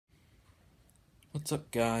What's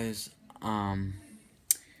up, guys? Some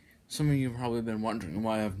of you have probably been wondering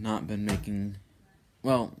why I've not been making.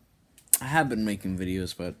 Well, I have been making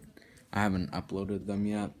videos, but I haven't uploaded them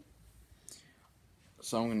yet.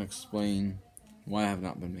 So I'm gonna explain why I have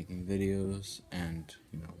not been making videos, and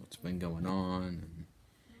what's been going on, and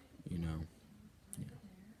you know. Yeah.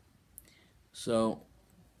 So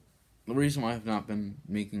the reason why I've not been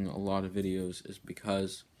making a lot of videos is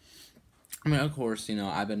because, of course,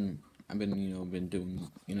 I've been doing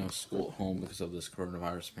school at home because of this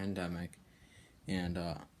coronavirus pandemic, and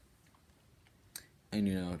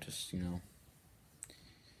just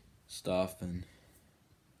stuff, and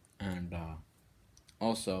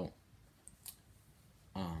also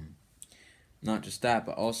um not just that,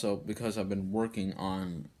 but also because I've been working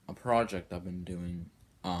on a project I've been doing,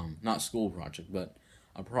 not school project, but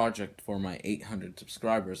a project for my 800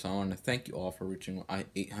 subscribers. I want to thank you all for reaching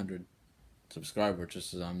 800 subscribers,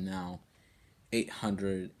 just as I'm now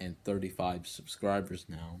 835 subscribers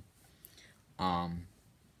now. I'm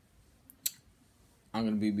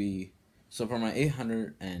gonna be so for my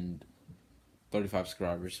 835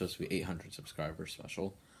 subscribers, supposed to be 800 subscribers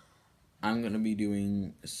special. I'm gonna be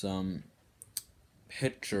doing some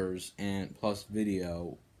pictures and plus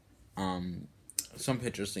video. Some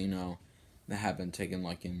pictures that have been taken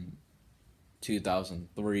like in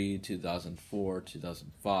 2003, 2004,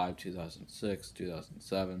 2005, 2006,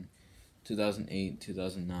 2007, 2008,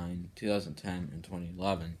 2009, 2010, and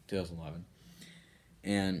 2011,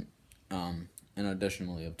 and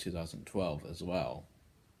additionally of 2012 as well,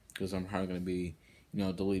 because I'm probably going to be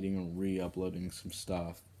deleting and re-uploading some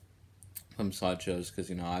stuff, some slideshows,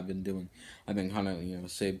 because I've been kind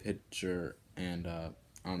of save picture and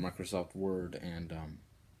on Microsoft Word, and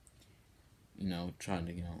trying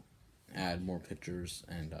to add more pictures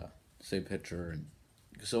and save picture. And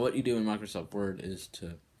so what you do in Microsoft Word is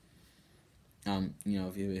to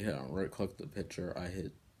if you hit right click the picture, I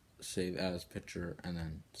hit save as picture and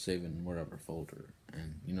then save in whatever folder.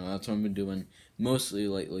 And that's what I've been doing mostly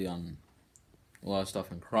lately, on a lot of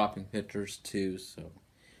stuff, and cropping pictures too, so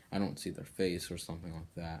I don't see their face or something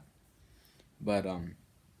like that. But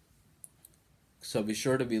so be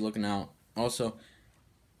sure to be looking out. Also,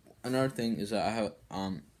 another thing is that I have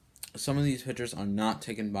some of these pictures are not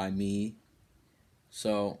taken by me,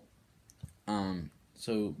 so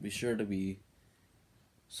so be sure to be.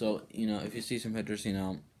 So if you see some pictures,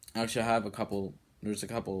 actually I have a couple. There's a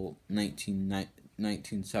couple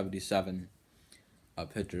 1977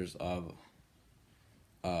 pictures of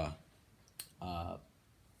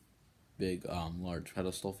big large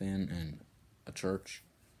pedestal fan in a church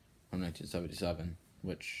from 1977,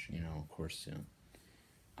 which of course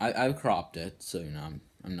I cropped it, so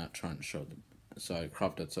I'm not trying to show them. So I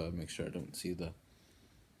cropped it so I make sure I don't see the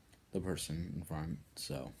person in front.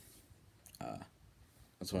 So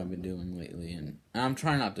that's what I've been doing lately, and I'm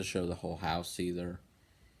trying not to show the whole house either.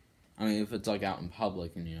 I mean, if it's like out in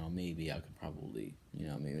public, and maybe I could probably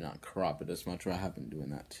maybe not crop it as much, but I have been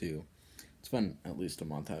doing that too. It's been at least a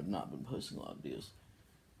month. I've not been posting a lot of videos,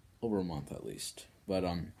 over a month at least. But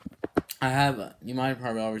I have. You might have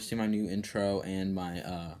probably already seen my new intro and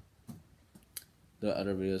my the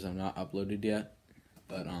other videos I've not uploaded yet.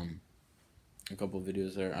 But a couple of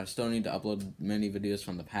videos there. I still need to upload many videos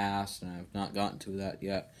from the past, and I've not gotten to that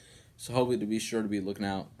yet. So hopefully to be sure to be looking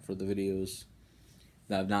out for the videos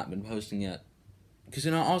that I've not been posting yet. Because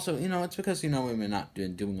also it's because we've not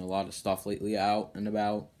been doing a lot of stuff lately out and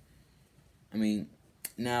about. I mean,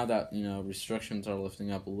 now that restrictions are lifting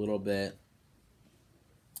up a little bit,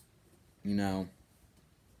 we might,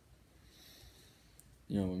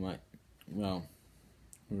 well,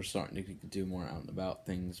 we're starting to do more out and about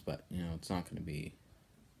things, but it's not going to be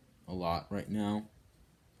a lot right now.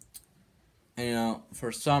 And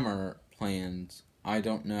for summer plans, I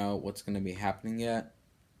don't know what's going to be happening yet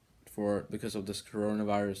because of this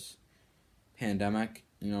coronavirus pandemic.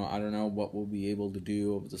 I don't know what we'll be able to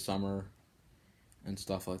do over the summer and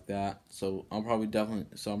stuff like that. So I'm probably going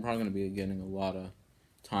to be getting a lot of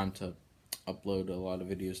time to upload a lot of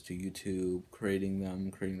videos to YouTube, creating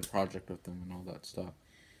the project with them, and all that stuff.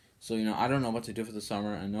 So I don't know what to do for the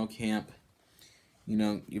summer. I know camp.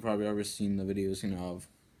 You probably already seen the videos of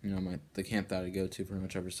the camp that I go to pretty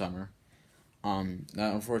much every summer.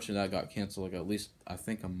 That unfortunately that got canceled like at least I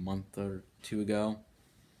think a month or two ago,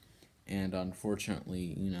 and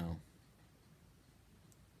unfortunately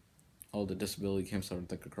all the disability camps that I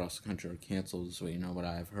think across the country are canceled, is what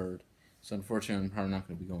I've heard. So unfortunately, I'm probably not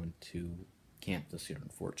going to be going to camp this year,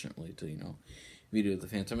 unfortunately, to video with the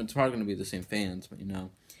fans. I mean, it's probably going to be the same fans, but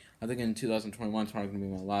I think in 2021 it's probably going to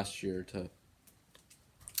be my last year to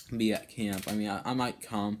be at camp. I mean, I might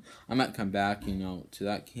come back, you know, to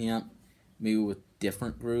that camp, maybe with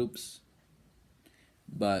different groups,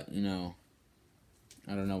 but, you know,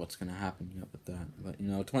 I don't know what's going to happen yet with that. But, you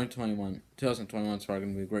know, 2021 is probably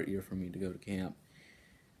going to be a great year for me to go to camp.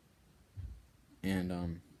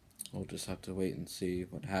 And, we'll just have to wait and see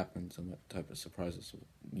what happens and what type of surprises,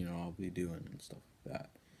 you know, I'll be doing and stuff like that.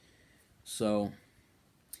 So,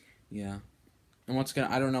 yeah. And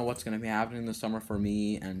I don't know what's gonna be happening this summer for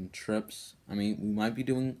me and trips. I mean, we might be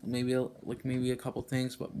doing maybe a couple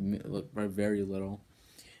things, but very little.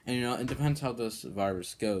 And you know, it depends how this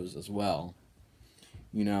virus goes as well.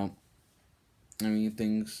 You know, I mean,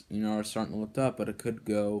 things, you know, are starting to lift up, but it could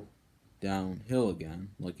go downhill again.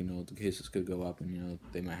 Like, you know, the cases could go up, and you know,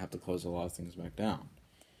 they might have to close a lot of things back down.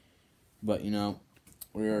 But you know,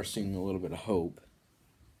 we are seeing a little bit of hope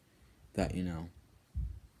that, you know,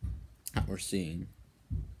 that we're seeing.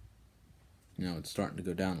 You know, it's starting to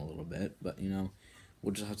go down a little bit, but you know,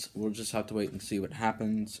 we'll just have to wait and see what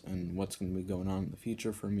happens and what's going to be going on in the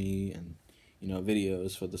future for me, and you know,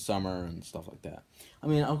 videos for the summer and stuff like that. I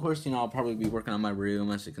mean, of course, you know, I'll probably be working on my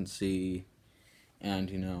room, as you can see,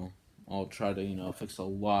 and you know, I'll try to, you know, fix a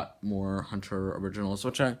lot more Hunter originals,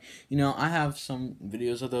 which I have some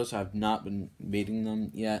videos of those. I've not been making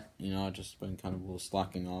them yet. You know, I've just been kind of a little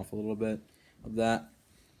slacking off a little bit of that.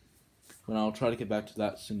 But I'll try to get back to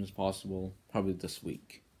that as soon as possible, probably this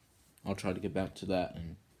week. I'll try to get back to that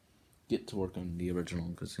and get to work on the original,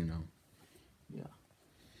 because, you know, yeah.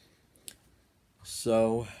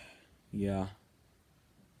 So, yeah.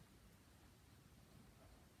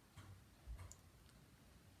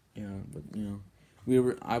 Yeah, but, you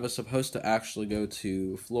know, I was supposed to actually go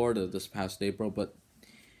to Florida this past April, but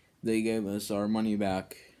they gave us our money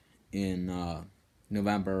back in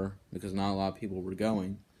November, because not a lot of people were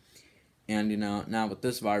going. And, you know, now with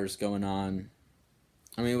this virus going on,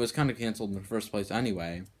 I mean, it was kind of canceled in the first place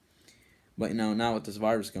anyway. But, you know, now with this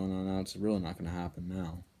virus going on, now it's really not going to happen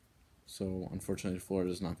now. So, unfortunately,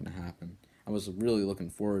 Florida is not going to happen. I was really looking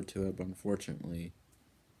forward to it, but unfortunately,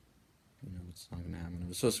 you know, it's not going to happen. It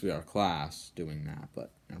was supposed to be our class doing that,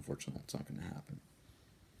 but unfortunately, it's not going to happen.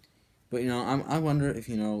 But, you know, I wonder if,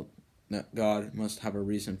 you know, that God must have a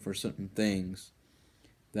reason for certain things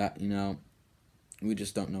that, you know, we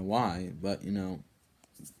just don't know why, but, you know,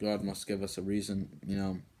 God must give us a reason, you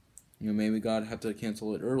know, maybe God had to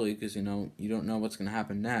cancel it early, because, you know, you don't know what's going to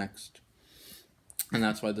happen next, and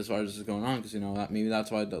that's why this virus is going on, because, you know, maybe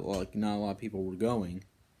that's why, like, not a lot of people were going,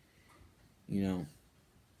 you know,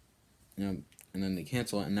 and then they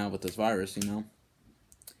cancel it, and now with this virus, you know,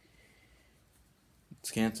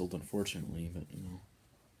 it's canceled, unfortunately, but, you know,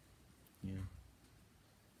 yeah.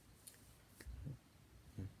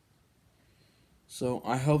 So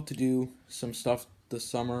I hope to do some stuff this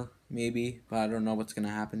summer, maybe, but I don't know what's going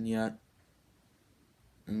to happen yet,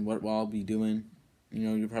 and what I'll be doing. You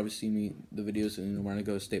know, you'll probably see the videos, you know, when I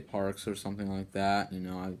go to state parks or something like that. You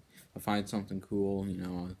know, I find something cool, you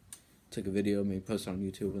know, I take a video, maybe post it on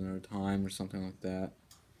YouTube another time or something like that.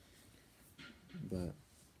 But,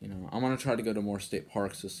 you know, I want to try to go to more state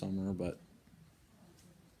parks this summer, but,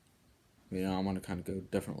 you know, I want to kind of go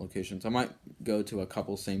different locations. I might go to a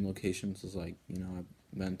couple same locations as, like, you know,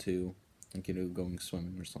 I've been to, like, you know, going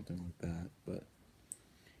swimming or something like that. But,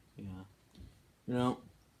 yeah. You know,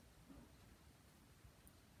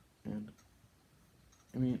 and,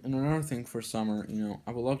 I mean, and another thing for summer, you know,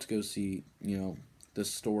 I would love to go see, you know,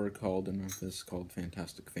 this store called in Memphis called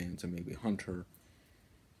Fantastic Fans, and maybe Hunter.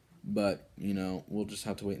 But, you know, we'll just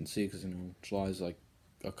have to wait and see, because, you know, July is like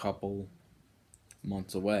a couple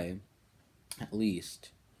months away, at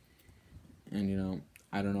least. And, you know,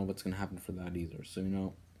 I don't know what's going to happen for that either. So, you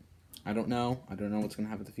know, I don't know what's going to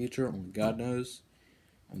happen in the future. Only God knows.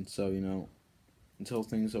 And so, you know, until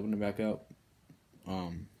things open back up,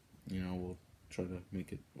 you know, we'll try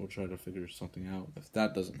to figure something out. If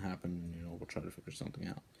that doesn't happen, you know, we'll try to figure something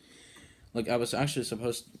out. Like, I was actually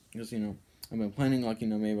supposed, because, you know, I've been planning, like, you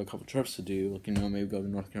know, maybe a couple trips to do, like, you know, maybe go to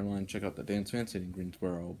North Carolina and check out the Dance Fan City in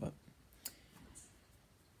Greensboro, but,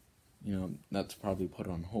 you know, that's probably put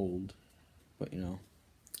on hold. But, you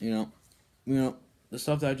know, the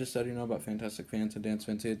stuff that I just said, you know, about Fantastic Fans and Dance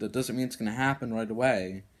Fan City, that doesn't mean it's going to happen right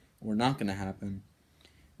away, or not going to happen,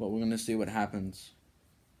 but we're going to see what happens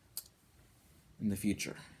in the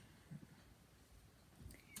future.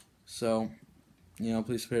 So, you know,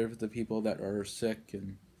 please pray for the people that are sick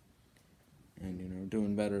and you know,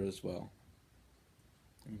 doing better as well.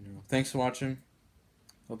 And, you know, thanks for watching.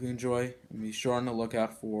 Hope you enjoy, and be sure on the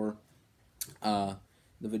lookout for the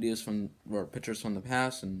videos or pictures from the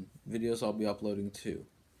past, and videos I'll be uploading too.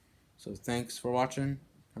 So thanks for watching.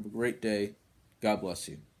 Have a great day. God bless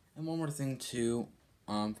you. And one more thing too,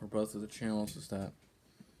 for both of the channels is that,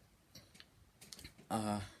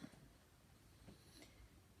 uh,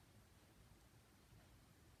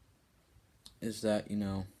 you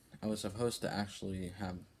know, I was supposed to actually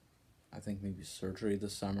have, I think maybe surgery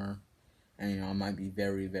this summer, and you know I might be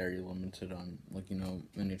very very limited on like you know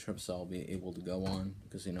many trips I'll be able to go on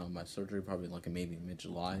because you know my surgery probably like maybe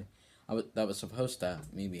mid-July. That was supposed to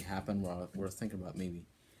maybe happen. We're thinking about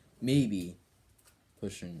maybe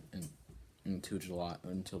pushing into July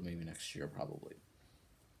until maybe next year probably.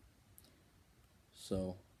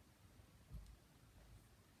 So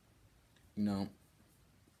you know,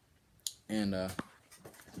 and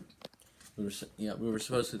we were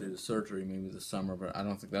supposed to do the surgery maybe this summer, but I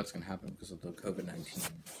don't think that's gonna happen because of the COVID-19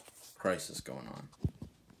 crisis going on.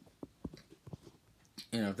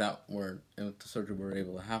 And if the surgery were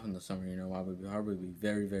able to happen this summer, you know, I would probably be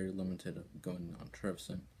very, very limited of going on trips,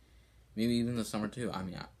 and maybe even this summer too. I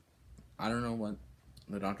mean, I don't know what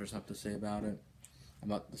the doctors have to say about it,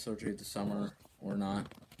 about the surgery this summer or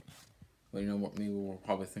not. But you know what? Maybe we're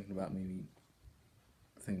probably thinking about maybe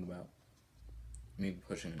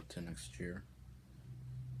pushing it to next year.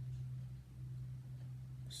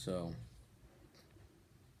 So,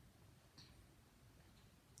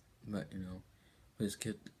 but you know, please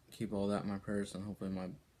keep all that in my prayers, and hopefully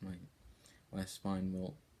my spine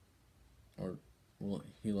will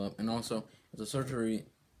heal up. And also, if the surgery,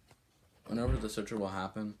 whenever the surgery will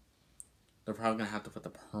happen, they're probably gonna have to put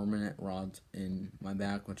the permanent rods in my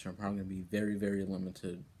back, which are probably gonna be very very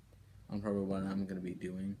limited on probably what I'm gonna be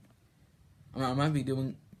doing. I mean, I might be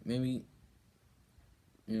doing maybe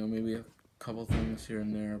maybe a couple things here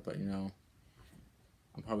and there, but you know,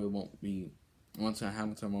 I probably won't be. Once that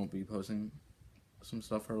happens, I won't be posting some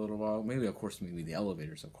stuff for a little while. Maybe, of course, maybe the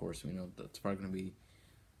elevators. Of course, we know that's probably going to be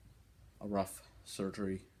a rough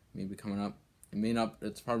surgery. Maybe coming up. It may not.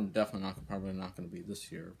 It's definitely not going to be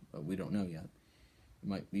this year, but we don't know yet. It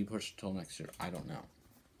might be pushed till next year. I don't know.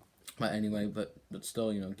 But anyway, but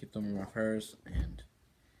still, you know, keep them in my prayers, and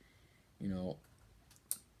you know,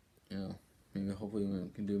 maybe hopefully we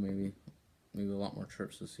can do maybe a lot more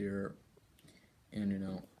trips this year, and you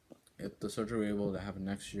know, if the surgery were able to happen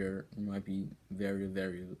next year, we might be very,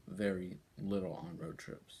 very, very little on road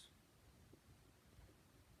trips.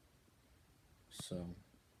 So,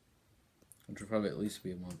 which will probably at least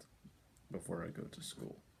be a month before I go to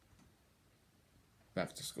school.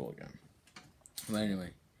 Back to school again. But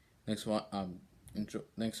anyway, thanks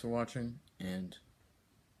for watching, and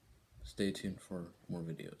stay tuned for more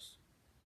videos.